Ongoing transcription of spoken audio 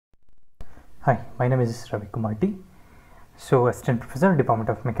Hi, my name is Ravi Kumar T. So, Assistant Professor, Department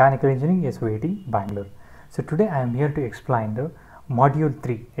of Mechanical Engineering, SVIT, Bangalore. So, today I am here to explain the Module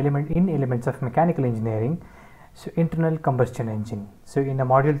 3, Elements of Mechanical Engineering, so internal combustion engine. So, in the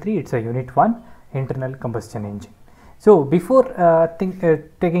Module 3, it's a Unit 1, internal combustion engine. So, before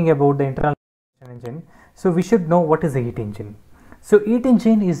taking about the internal combustion engine, so we should know what is a heat engine. So, heat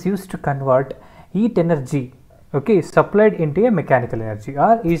engine is used to convert heat energy supplied into a mechanical energy,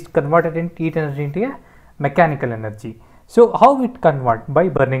 or is converted in heat energy into a mechanical energy. So how it convert? By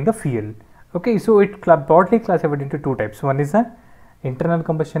burning the fuel. So it broadly classified into two types. One is an internal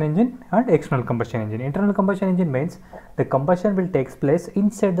combustion engine and external combustion engine. Internal combustion engine means the combustion will take place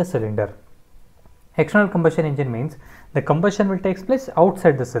inside the cylinder. External combustion engine means the combustion will take place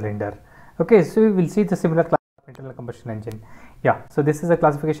outside the cylinder. So we will see the similar class of internal combustion engine. So this is a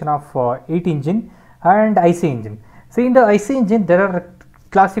classification of heat engine and IC engine. So in the IC engine there are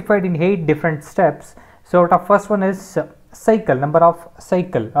classified in 8 different steps. So the first one is cycle, number of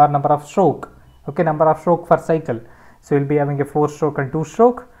cycle or number of stroke. Number of stroke for cycle. So we'll be having a 4-stroke and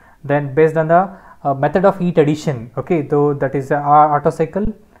 2-stroke. Then based on the method of heat addition, though that is Otto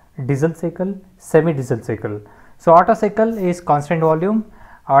cycle, diesel cycle, semi-diesel cycle. So Otto cycle is constant volume,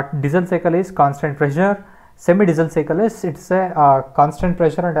 diesel cycle is constant pressure, semi-diesel cycle is a constant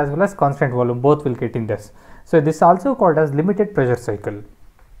pressure and as well as constant volume, both will get in this. So this is also called as limited pressure cycle.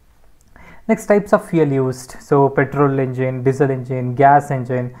 Next, types of fuel used. So petrol engine, diesel engine, gas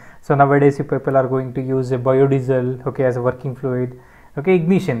engine. So nowadays people are going to use a biodiesel as a working fluid.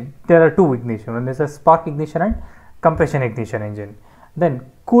 Ignition, there are two ignition. One is a spark ignition and compression ignition engine.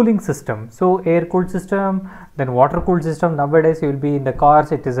 Then cooling system, so air cooled system, then water cooled system. Nowadays you will be in the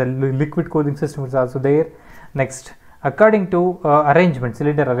cars, it is a liquid cooling system is also there. Next, according to arrangement,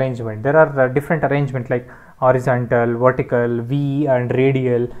 cylinder arrangement, there are different arrangement like horizontal, vertical, V and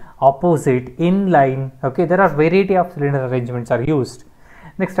radial, opposite, inline. There are variety of cylinder arrangements are used.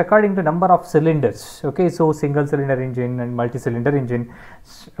 Next, according to number of cylinders, so single cylinder engine and multi-cylinder engine.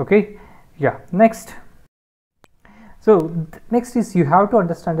 Next. So next is you have to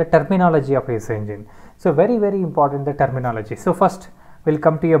understand the terminology of AC engine. So very important, the terminology. So first we'll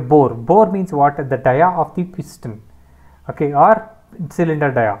come to a bore. Bore means what? The dia of the piston, or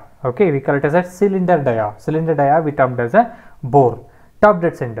cylinder dia. We call it as a cylinder dia. Cylinder dia we termed as a bore. Top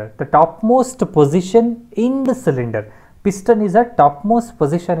dead center, the topmost position in the cylinder. Piston is a topmost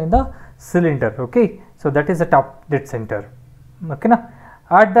position in the cylinder. So that is the top dead center.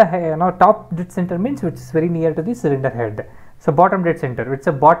 At the top dead center means which is very near to the cylinder head. So bottom dead center, it's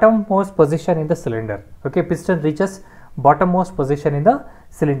a bottommost position in the cylinder. Piston reaches bottommost position in the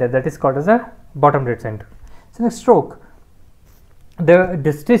cylinder, that is called as a bottom dead center. So next, stroke, the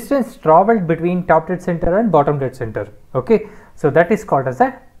distance traveled between top dead center and bottom dead center. So that is called as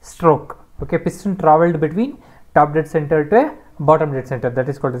a stroke. Piston traveled between top dead center to a bottom dead center, that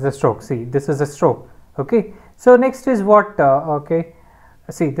is called as a stroke. See, this is a stroke. So next is what?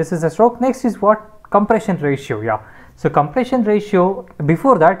 See, this is a stroke. Next is what? Compression ratio. So compression ratio,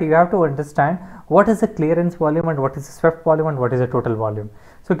 before that you have to understand what is the clearance volume and what is the swept volume and what is the total volume.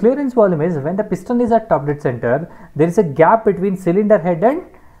 So clearance volume is when the piston is at top dead center, there is a gap between cylinder head and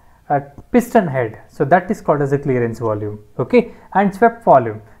piston head. So that is called as a clearance volume. And swept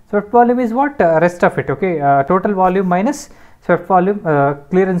volume. Swept volume is what? Rest of it. Total volume minus swept volume,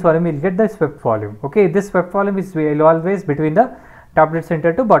 clearance volume, will get the swept volume. This swept volume is always between the top dead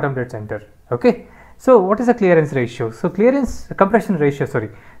center to bottom dead center. So what is the clearance ratio? So compression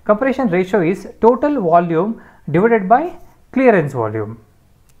ratio is total volume divided by clearance volume.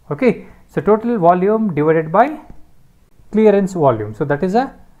 So total volume divided by clearance volume. So that is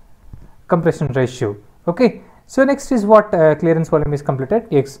a compression ratio. So next is what? Clearance volume is completed.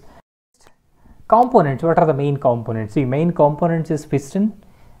 Yes. Components, what are the main components? See, main components is piston,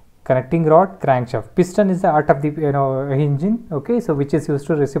 connecting rod, crankshaft. Piston is the heart of the engine, so which is used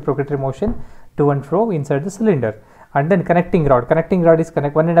to reciprocatory motion to and fro inside the cylinder. And then connecting rod is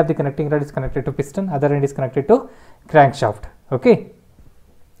one end of the connecting rod is connected to piston, other end is connected to crankshaft.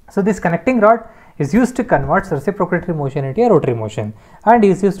 So this connecting rod is used to convert reciprocatory motion into a rotary motion and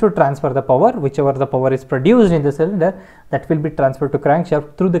is used to transfer the power, whichever the power is produced in the cylinder, that will be transferred to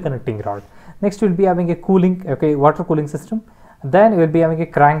crankshaft through the connecting rod. Next we will be having a cooling, water cooling system. Then we will be having a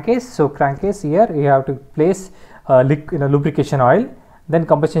crankcase. So crankcase, here you have to place lubrication oil. Then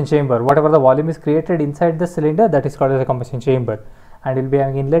combustion chamber, whatever the volume is created inside the cylinder, that is called as a combustion chamber. And you will be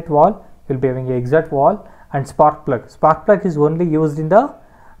having inlet valve, you will be having a exhaust valve and spark plug. Spark plug is only used in the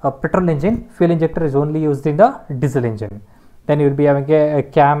petrol engine, fuel injector is only used in the diesel engine. Then you will be having a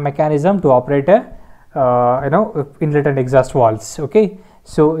cam mechanism to operate a inlet and exhaust valves.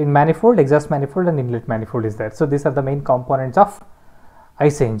 So in manifold, exhaust manifold and inlet manifold is there. So these are the main components of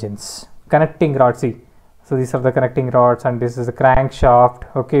IC engines. Connecting rods, see, so these are the connecting rods and this is the crankshaft.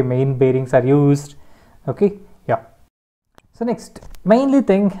 Okay, main bearings are used. Okay, yeah. So next, mainly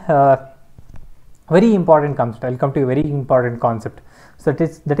thing, very important concept. I'll come to a very important concept. So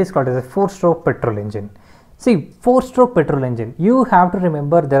that is called as a 4-stroke petrol engine. See, 4-stroke petrol engine, you have to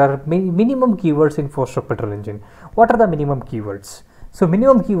remember there are minimum keywords in 4-stroke petrol engine. What are the minimum keywords? So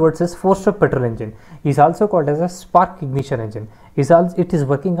minimum keywords is 4-stroke petrol engine is also called as a spark ignition engine. It is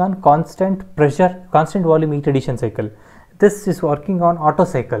working on constant pressure, constant volume heat addition cycle. This is working on Otto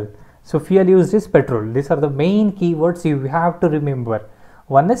cycle. So fuel used is petrol. These are the main keywords you have to remember.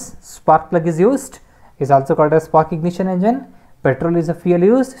 One is spark plug is used, is also called as spark ignition engine. Petrol is a fuel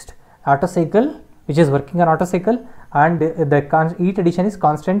used, Otto cycle, which is working on Otto cycle, and the heat addition is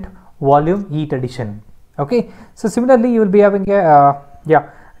constant volume heat addition. Okay, so similarly you will be having a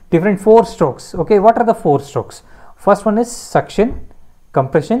different 4 strokes. Okay, what are the 4 strokes? First one is suction,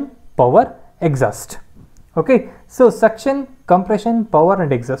 compression, power, exhaust. Okay, so suction, compression, power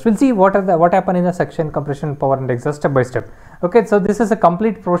and exhaust. We'll see what happen in the suction, compression, power and exhaust step by step. Okay, so this is a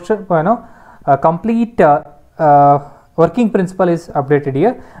complete process, complete working principle is updated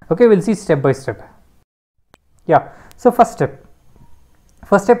here. Okay, we'll see step by step. Yeah, so first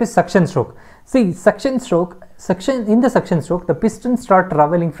step is suction stroke. See, in the suction stroke, the pistons start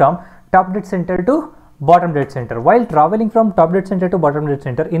traveling from top dead center to bottom dead center. While traveling from top dead center to bottom dead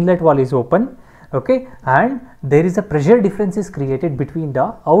center, inlet valve is open. Okay, and there is a pressure difference is created between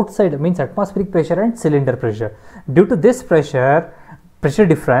the outside, means atmospheric pressure and cylinder pressure. Due to this pressure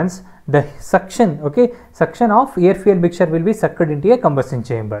difference, the suction of air fuel mixture will be sucked into a combustion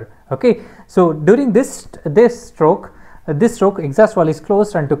chamber. Okay, so during this stroke, exhaust valve is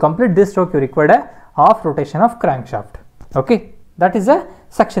closed, and to complete this stroke you require a half rotation of crankshaft. Okay, that is a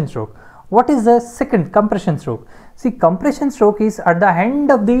suction stroke. What is the second, compression stroke? See, compression stroke is at the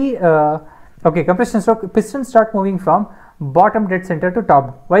end of the compression stroke, pistons start moving from bottom dead center to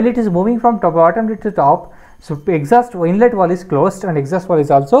top. While it is moving from bottom dead to top, so exhaust inlet valve is closed and exhaust valve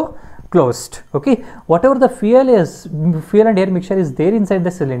is also closed. Okay, whatever the fuel and air mixture is there inside the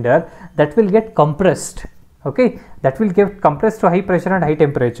cylinder, that will get compressed. Okay, that will get compressed to high pressure and high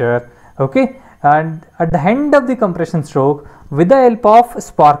temperature. Okay, and at the end of the compression stroke, with the help of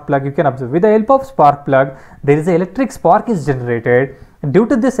spark plug, you can observe, with the help of spark plug, there is an electric spark is generated. Due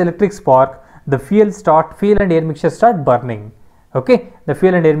to this electric spark, the fuel and air mixture start burning. Okay, the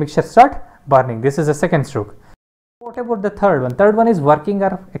fuel and air mixture start burning. This is the second stroke. What about the third one? Third one is working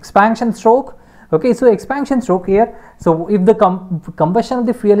or expansion stroke. Okay, so expansion stroke here. So if the combustion of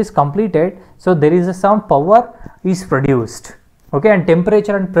the fuel is completed, so there is some power is produced. Okay, and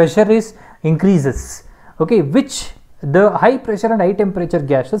temperature and pressure is increases. Okay, which the high pressure and high temperature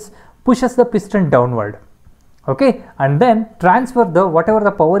gases pushes the piston downward. Okay, and then transfer the whatever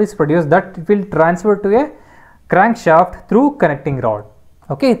the power is produced, that will transfer to a crankshaft through connecting rod.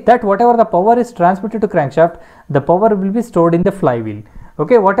 Okay, that whatever the power is transmitted to crankshaft, the power will be stored in the flywheel.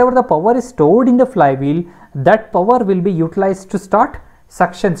 Okay, whatever the power is stored in the flywheel, that power will be utilized to start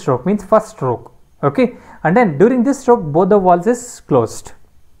suction stroke, means first stroke. Okay, and then during this stroke, both the valves is closed.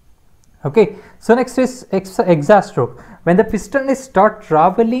 Okay, so next is exhaust stroke. When the piston is start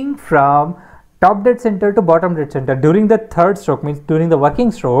traveling from top dead center to bottom dead center during the third stroke, means during the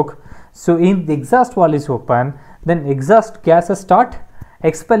working stroke, so in the exhaust valve is open, then exhaust gases start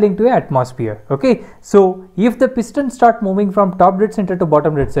expelling to a atmosphere. Okay, so if the piston start moving from top dead center to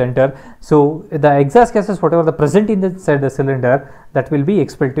bottom dead center, so the exhaust gases whatever the present inside the cylinder, that will be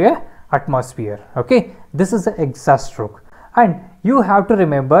expelled to a atmosphere. Okay, this is the exhaust stroke, and you have to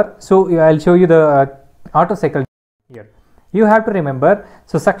remember, so I'll show you the Otto cycle here. You have to remember,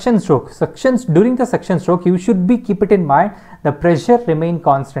 so suction stroke, during the suction stroke, you should be keep it in mind, the pressure remain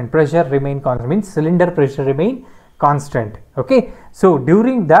constant, means cylinder pressure remain constant. Okay, so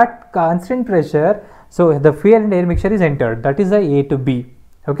during that constant pressure, so the fuel and air mixture is entered, that is a A to B.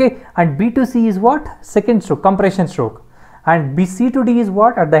 Okay, and B to C is what? Second stroke, compression stroke, and C to D is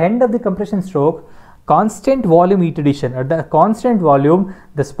what? At the end of the compression stroke, constant volume heat addition. At the constant volume,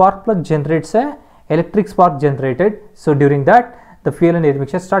 the spark plug generates a electric spark generated, so during that the fuel and air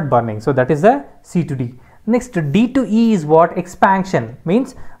mixture start burning, so that is the C to D. Next, D to E is what? Expansion,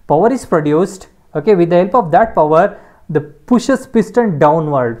 means power is produced. Okay, with the help of that power, the pushes piston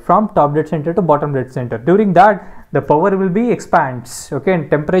downward from top dead center to bottom dead center. During that, the power will be expands. Okay,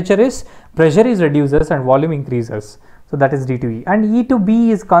 and pressure is reduces and volume increases, so that is D to E. And E to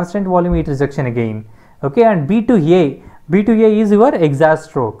B is constant volume heat rejection again. Okay, and B to A is your exhaust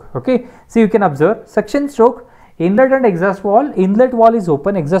stroke. Okay, so you can observe suction stroke, inlet and exhaust valve, inlet valve is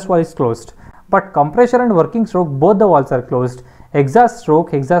open, exhaust valve is closed. But compressor and working stroke, both the valves are closed. Exhaust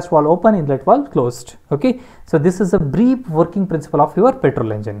stroke, exhaust valve open, inlet valve closed. Okay, so this is a brief working principle of your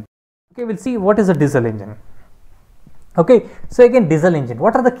petrol engine. Okay, we'll see what is a diesel engine. Okay, so again, diesel engine,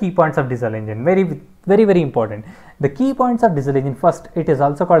 what are the key points of diesel engine? Very important. The key points of diesel engine: first, it is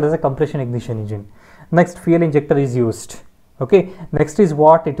also called as a compression ignition engine. Next, fuel injector is used. Okay, next is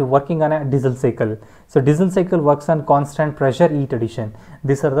what? It is working on a diesel cycle. So diesel cycle works on constant pressure, heat addition.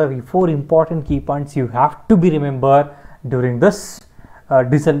 These are the 4 important key points you have to be remember during this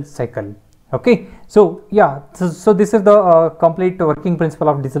diesel cycle. Okay, so yeah, so this is the complete working principle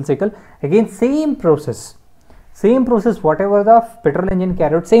of diesel cycle. Again, same process, whatever the petrol engine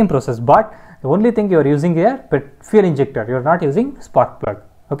carried out, same process, but the only thing you are using here, fuel injector, you are not using spark plug.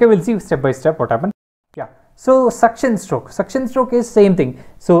 Okay, we'll see step by step what happened. Yeah, so suction stroke is same thing.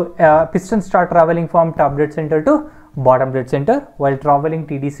 So piston start traveling from top dead center to bottom dead center. While traveling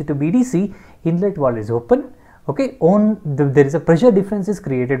TDC to BDC, inlet valve is open. Okay, there is a pressure difference is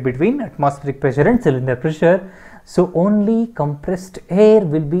created between atmospheric pressure and cylinder pressure. So only compressed air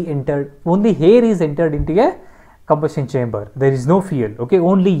will be entered, only air is entered into a combustion chamber. There is no fuel. Okay,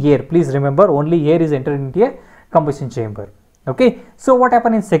 only air. Please remember, only air is entered into a combustion chamber. Okay, so what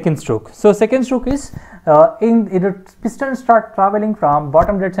happened in second stroke? So second stroke is in the piston start traveling from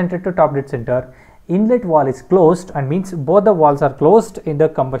bottom dead center to top dead center. Inlet valve is closed, and means both the valves are closed in the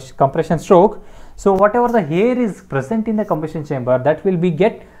compression stroke. So whatever the air is present in the combustion chamber, that will be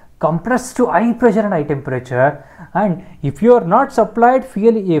get compressed to high pressure and high temperature. And if you are not supplied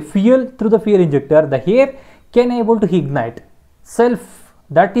fuel through the fuel injector, the air can able to ignite self.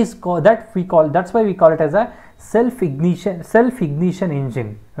 That's why we call it as a self ignition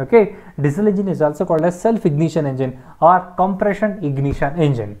engine. Okay, diesel engine is also called as self ignition engine or compression ignition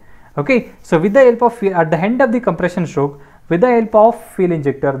engine. Okay, so with the help of fuel, at the end of the compression stroke, with the help of fuel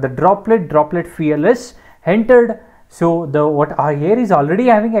injector, the droplet fuel is entered. So the our air is already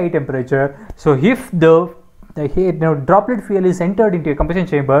having a high temperature. So if the droplet fuel is entered into a combustion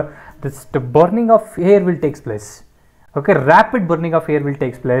chamber, the burning of air will take place. Okay, rapid burning of air will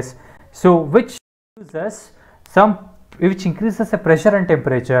take place. So which increases the pressure and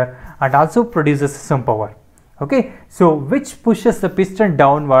temperature and also produces some power. Okay, so which pushes the piston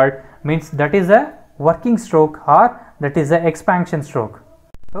downward, means that is a working stroke or that is a expansion stroke.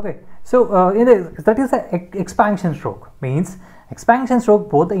 Okay, so that is a expansion stroke, means expansion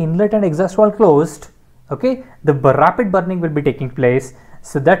stroke, both the inlet and exhaust valve closed. Okay, the rapid burning will be taking place,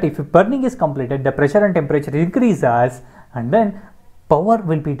 so that if burning is completed, the pressure and temperature increases and then power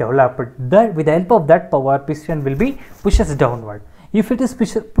will be developed. That with the help of that power, piston will be pushes downward. If it is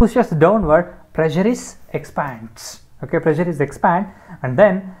pushes downward, pressure is expands. Okay, pressure is expand, and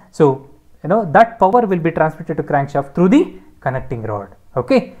then so that power will be transmitted to crankshaft through the connecting rod.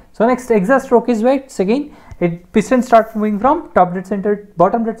 Okay, so next exhaust stroke is what? Again, piston start moving from bottom dead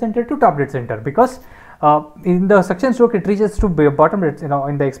center to top dead center, because in the suction stroke it reaches to bottom dead,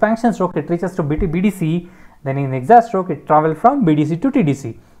 in the expansion stroke it reaches to BDC. Then in exhaust stroke it travels from BDC to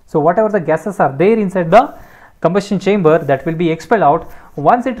TDC. So whatever the gases are there inside the combustion chamber, that will be expelled out.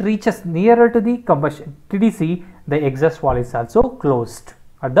 Once it reaches nearer to the combustion TDC, the exhaust valve is also closed.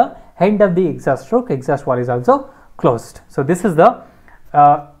 At the end of the exhaust stroke, exhaust valve is also closed. So this is the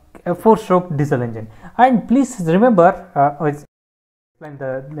 4-stroke diesel engine. And please remember, explain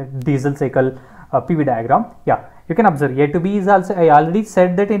the diesel cycle PV diagram. Yeah, you can observe A to B is also, I already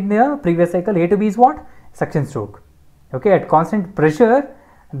said that in the previous cycle, A to B is what? Suction stroke. Okay, at constant pressure,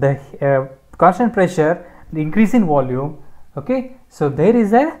 the increase in volume. Okay, so there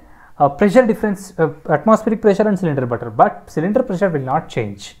is a pressure difference, atmospheric pressure and cylinder pressure, but cylinder pressure will not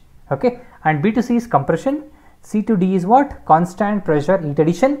change. Okay, and B to C is compression, C to D is what? Constant pressure heat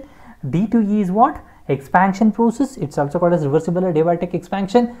addition, D to E is what? Expansion process. It's also called as reversible adiabatic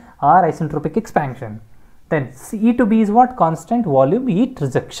expansion or isentropic expansion. Then E to B is what? Constant volume heat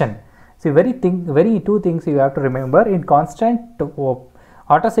rejection. So two things you have to remember in constant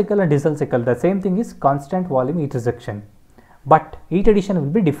Otto cycle and diesel cycle. The same thing is constant volume heat rejection, but heat addition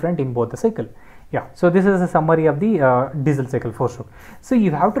will be different in both the cycle. Yeah, so this is a summary of the diesel cycle 4-stroke. So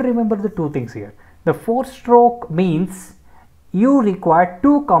you have to remember the two things here. The 4-stroke means you require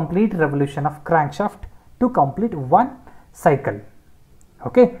 2 complete revolution of crankshaft to complete 1 cycle.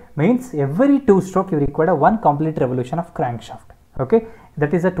 Okay, means every 2-stroke you require 1 complete revolution of crankshaft. Okay,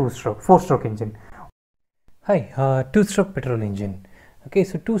 that is a 4-stroke engine. Hi, 2-stroke petrol engine. Okay,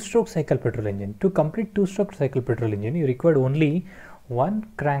 so 2-stroke cycle petrol engine. To complete 2-stroke cycle petrol engine, you required only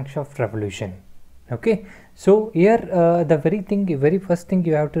 1 crankshaft revolution. Okay, so here the very first thing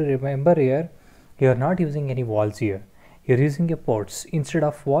you have to remember here, you are not using any valves here. You're using a ports. Instead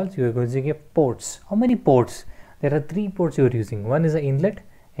of valves, you are using a ports. How many ports? There are 3 ports you are using. One is the inlet,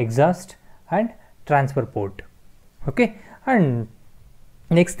 exhaust, and transfer port. Okay, and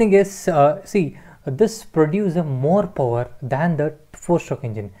next thing is this produces more power than the 4-stroke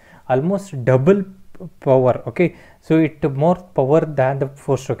engine, almost double power. Okay, so it more power than the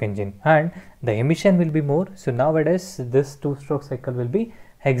 4-stroke engine, and the emission will be more. So nowadays this 2-stroke cycle will be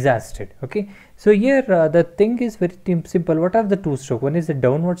exhausted. Okay, so here the thing is very simple. What are the 2-stroke? One is a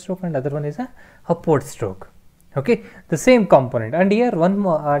downward stroke and other one is a upward stroke. Okay, the same component. And here one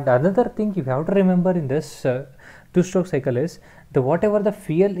more another thing you have to remember in this 2-stroke cycle is the whatever the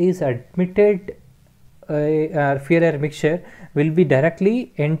fuel is admitted fuel air mixture will be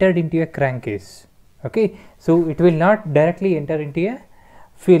directly entered into a crankcase. Okay, so it will not directly enter into a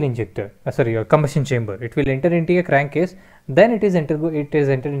fuel injector, a combustion chamber. It will enter into a crankcase, then it is entered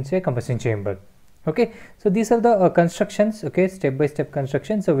into a combustion chamber. Okay, so these are the constructions. Okay, step by step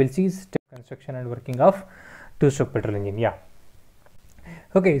construction. So we'll see step construction and working of 2-stroke petrol engine. Yeah.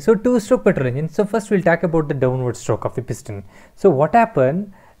 Okay, so 2-stroke petrol engine. So first we'll talk about the downward stroke of the piston. So what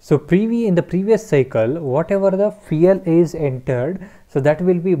happened? So in the previous cycle, whatever the fuel is entered, so that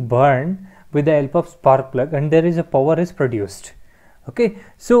will be burned with the help of spark plug, and there is a power is produced. Okay,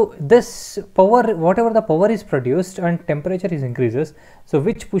 so this power, whatever the power is produced and temperature is increases, so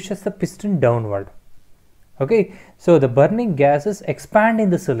which pushes the piston downward. Okay, so the burning gases expand in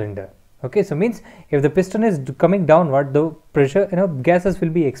the cylinder. Okay, so means if the piston is coming downward, the pressure, gases will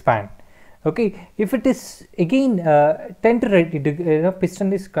be expand. Okay, if it is again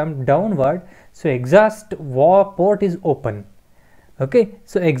piston is come downward, so exhaust port is open. Okay,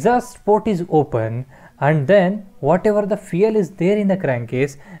 so exhaust port is open, and then whatever the fuel is there in the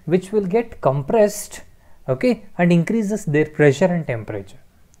crankcase, which will get compressed, okay, and increases their pressure and temperature.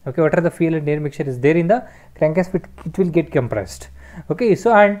 Okay, whatever the fuel and air mixture is there in the crankcase, it will get compressed. Okay,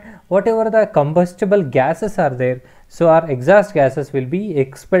 so and whatever the combustible gases are there, so our exhaust gases will be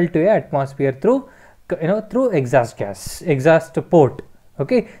expelled to a atmosphere through exhaust port.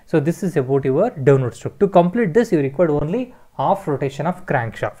 Okay, so this is about your downward stroke. To complete this, you require only half rotation of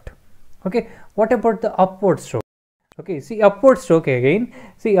crankshaft. Okay, what about the upward stroke? Okay, see upward stroke again.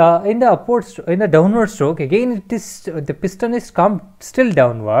 See in the downward stroke again, it is the piston is come still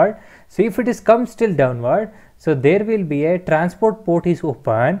downward. So if it is come still downward, so there will be a transport port is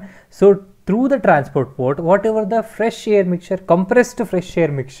open. So through the transport port, whatever the fresh air mixture, compressed fresh air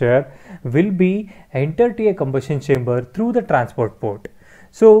mixture will be entered to a combustion chamber through the transport port.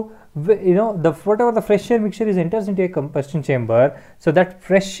 So whatever the fresh air mixture is enters into a combustion chamber, so that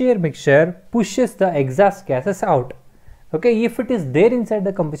fresh air mixture pushes the exhaust gases out. Okay, if it is there inside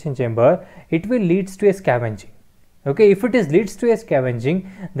the combustion chamber, it will leads to a scavenging. Okay, if it is leads to a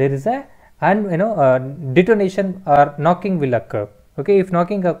scavenging, there is a detonation or knocking will occur. Okay, if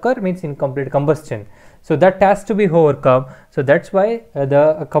knocking occur means incomplete combustion. So that has to be overcome. So that's why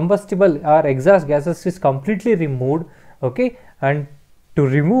the combustible or exhaust gases is completely removed. Okay, and to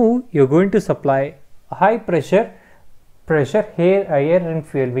remove, you're going to supply high pressure air and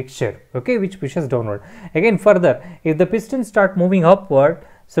fuel mixture. Okay, which pushes downward. Again, further, if the piston start moving upward,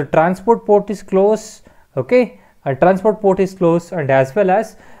 so transport port is closed. Okay, and transport port is closed, and as well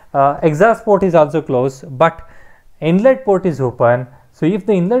as exhaust port is also closed, but inlet port is open. So if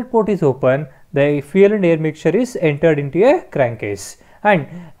the inlet port is open, the fuel and air mixture is entered into a crankcase,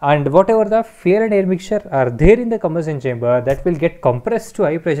 and whatever the fuel and air mixture are there in the combustion chamber, that will get compressed to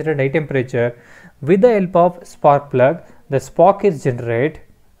high pressure and high temperature. With the help of spark plug, the spark is generated.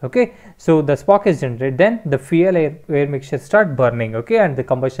 Okay, so the spark is generated, then the fuel air mixture start burning. Okay, and the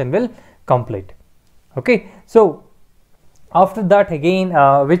combustion will complete. Okay, so after that again,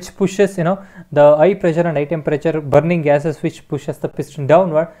 which pushes the high pressure and high temperature burning gases, which pushes the piston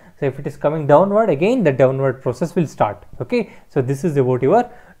downward. So if it is coming downward, again the downward process will start. Okay, so this is about your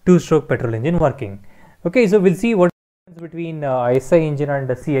 2-stroke petrol engine working. Okay, so we'll see what difference between SI engine and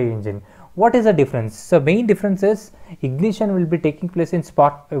the CI engine. What is the difference? So main difference is ignition will be taking place in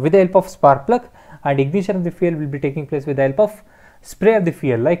with the help of spark plug, and ignition of the fuel will be taking place with the help of spray of the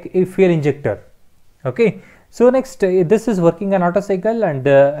fuel, like a fuel injector. Okay, so next this is working on Otto cycle, and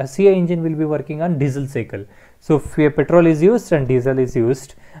the CI engine will be working on diesel cycle. So petrol is used and diesel is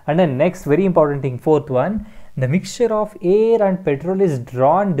used. And then next very important thing, fourth one, the mixture of air and petrol is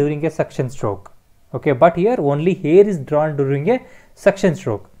drawn during a suction stroke. Okay, but here only air is drawn during a suction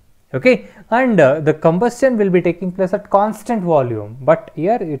stroke. Okay, and the combustion will be taking place at constant volume, but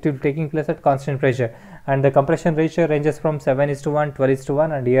here it will be taking place at constant pressure, and the compression ratio ranges from 7:1,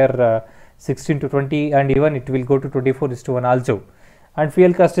 12:1, and here 16 to 20, and even it will go to 24:1 also. and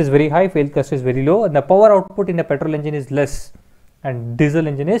fuel cost is very high, fuel cost is very low, and the power output in a petrol engine is less and diesel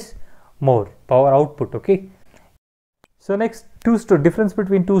engine is more power output. Okay, so next, difference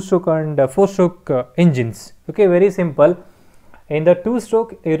between 2-stroke and 4-stroke engines. Okay, very simple. In the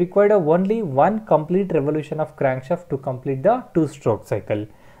 2-stroke, you require only one complete revolution of crankshaft to complete the 2-stroke cycle,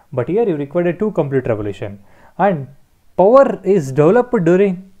 but here you require 2 complete revolution, and power is developed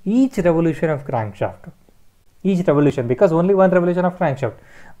during each revolution of crankshaft, because only one revolution of crankshaft,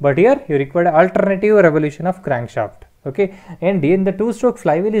 but here you require alternative revolution of crankshaft. Okay, and in the 2-stroke,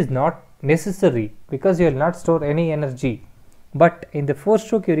 flywheel is not necessary because you will not store any energy, but in the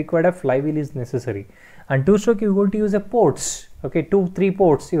 4-stroke you require a flywheel is necessary, and 2-stroke you are going to use a ports. Okay, 2-3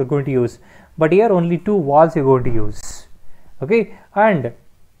 ports you are going to use, but here only 2 valves you are going to use. Okay, and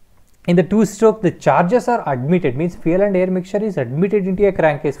in the 2-stroke the charges are admitted, means fuel and air mixture is admitted into a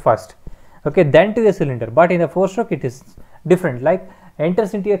crankcase first, okay, then to a cylinder, but in the 4-stroke it is different, like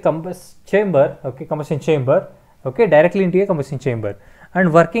enters into a combustion chamber, okay, directly into a combustion chamber,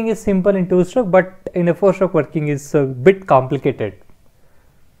 and working is simple in 2-stroke, but in a 4-stroke working is a bit complicated.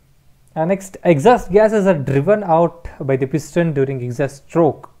 And next, exhaust gases are driven out by the piston during exhaust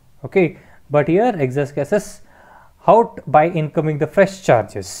stroke. Okay, but here exhaust gases out by incoming the fresh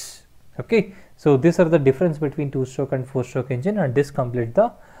charges. Okay, so these are the difference between 2-stroke and 4-stroke engine, and this completes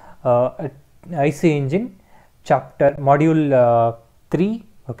the IC engine chapter module 3.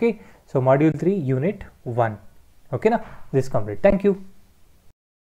 Okay, so module 3 unit 1. Okay, now this complete. Thank you.